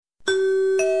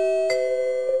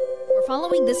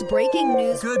Following this breaking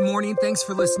news. Good morning. Thanks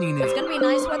for listening in. It's going to be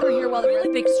nice weather here while the really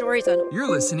big stories on. You're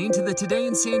listening to the Today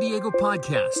in San Diego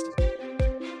podcast.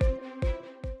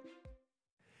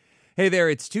 Hey there,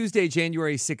 it's Tuesday,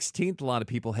 January 16th. A lot of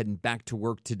people heading back to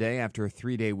work today after a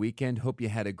 3-day weekend. Hope you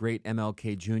had a great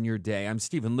MLK Jr. Day. I'm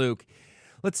Stephen Luke.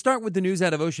 Let's start with the news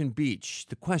out of Ocean Beach.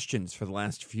 The questions for the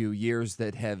last few years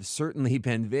that have certainly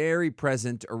been very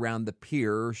present around the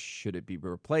pier. Should it be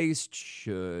replaced?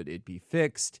 Should it be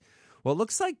fixed? Well, it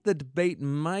looks like the debate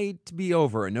might be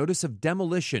over. A notice of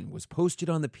demolition was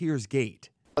posted on the pier's gate.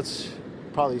 That's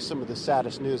probably some of the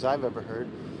saddest news I've ever heard.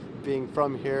 Being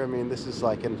from here, I mean, this is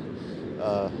like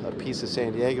a piece of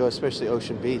San Diego, especially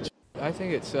Ocean Beach. I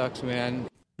think it sucks, man.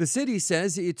 The city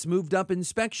says it's moved up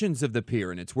inspections of the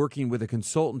pier and it's working with a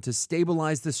consultant to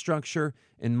stabilize the structure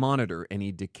and monitor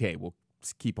any decay. We'll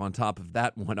keep on top of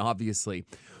that one, obviously.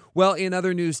 Well, in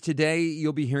other news today,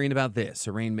 you'll be hearing about this.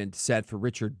 Arraignment set for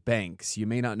Richard Banks. You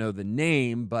may not know the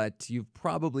name, but you've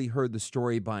probably heard the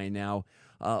story by now.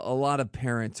 A lot of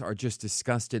parents are just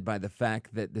disgusted by the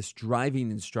fact that this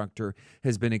driving instructor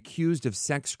has been accused of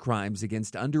sex crimes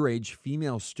against underage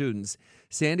female students.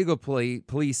 San Diego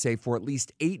police say for at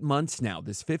least 8 months now,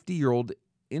 this 50-year-old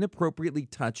inappropriately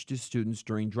touched his students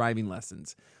during driving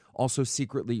lessons, also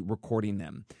secretly recording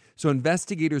them. So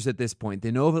investigators at this point,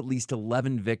 they know of at least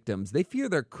 11 victims. They fear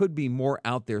there could be more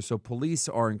out there, so police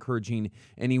are encouraging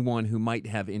anyone who might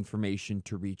have information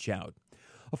to reach out.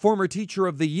 A former teacher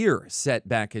of the year set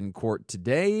back in court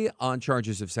today on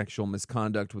charges of sexual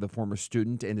misconduct with a former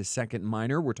student and a second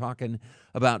minor. We're talking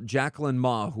about Jacqueline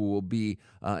Ma, who will be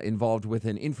involved with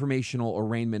an informational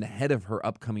arraignment ahead of her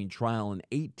upcoming trial on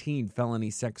 18 felony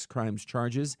sex crimes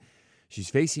charges. She's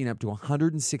facing up to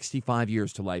 165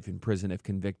 years to life in prison if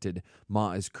convicted.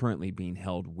 Ma is currently being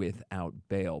held without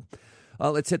bail.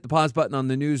 Let's hit the pause button on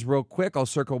the news real quick. I'll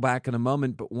circle back in a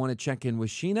moment, but want to check in with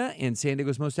Sheena and San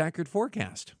Diego's most accurate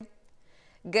forecast.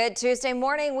 Good Tuesday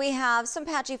morning. We have some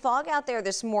patchy fog out there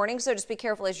this morning, so just be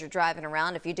careful as you're driving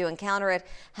around. If you do encounter it,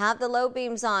 have the low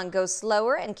beams on, go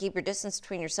slower, and keep your distance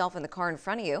between yourself and the car in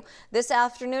front of you. This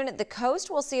afternoon at the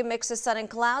coast, we'll see a mix of sun and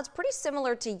clouds, pretty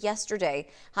similar to yesterday.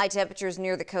 High temperatures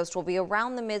near the coast will be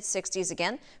around the mid-60s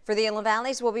again. For the inland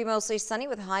valleys, will be mostly sunny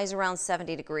with highs around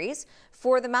 70 degrees.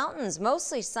 For the mountains,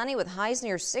 mostly sunny with highs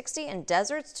near 60, and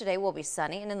deserts today will be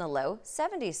sunny and in the low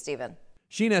 70s, Stephen.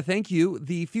 Sheena, thank you.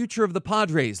 The future of the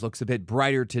Padres looks a bit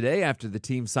brighter today after the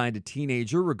team signed a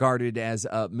teenager regarded as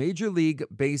a Major League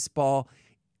Baseball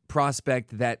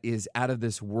prospect that is out of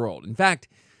this world. In fact,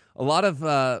 a lot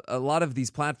of these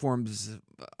platforms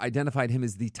identified him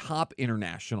as the top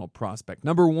international prospect.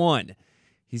 Number one,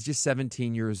 he's just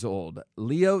 17 years old.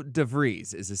 Leo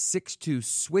DeVries is a 6'2"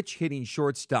 switch-hitting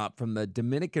shortstop from the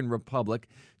Dominican Republic.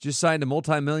 Just signed a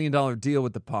multi-million-dollar deal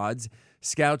with the Pods.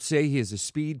 Scouts say he has a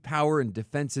speed, power, and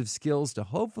defensive skills to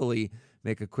hopefully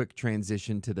make a quick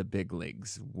transition to the big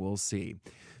leagues. We'll see.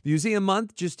 Museum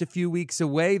Month just a few weeks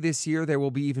away. This year, there will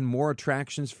be even more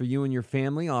attractions for you and your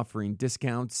family, offering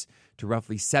discounts to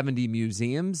roughly 70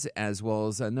 museums, as well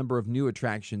as a number of new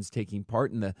attractions taking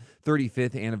part in the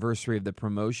 35th anniversary of the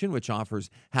promotion, which offers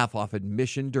half-off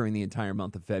admission during the entire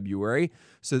month of February.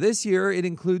 So this year, it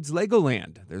includes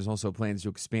Legoland. There's also plans to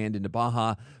expand into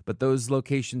Baja, but those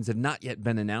locations have not yet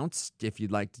been announced. If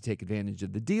you'd like to take advantage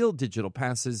of the deal, digital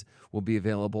passes will be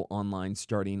available online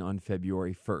starting on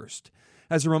February 1st.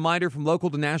 As a reminder, from local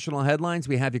to national headlines,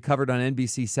 we have you covered on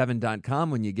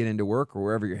NBC7.com when you get into work or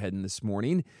wherever you're heading this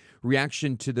morning.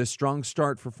 Reaction to the strong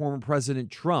start for former President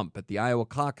Trump at the Iowa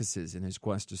caucuses in his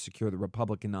quest to secure the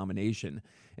Republican nomination.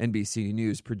 NBC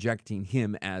News projecting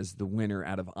him as the winner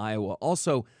out of Iowa.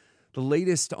 Also, the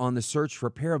latest on the search for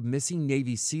a pair of missing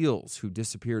Navy SEALs who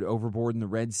disappeared overboard in the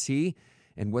Red Sea,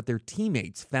 and what their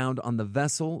teammates found on the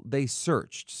vessel they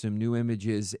searched. Some new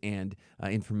images and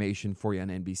information for you on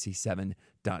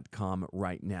NBC7.com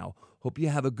right now. Hope you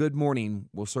have a good morning.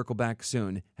 We'll circle back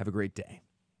soon. Have a great day.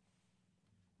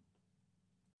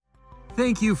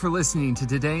 Thank you for listening to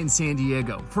Today in San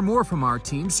Diego. For more from our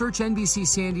team, search NBC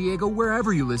San Diego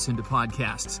wherever you listen to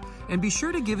podcasts. And be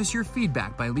sure to give us your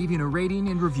feedback by leaving a rating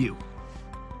and review.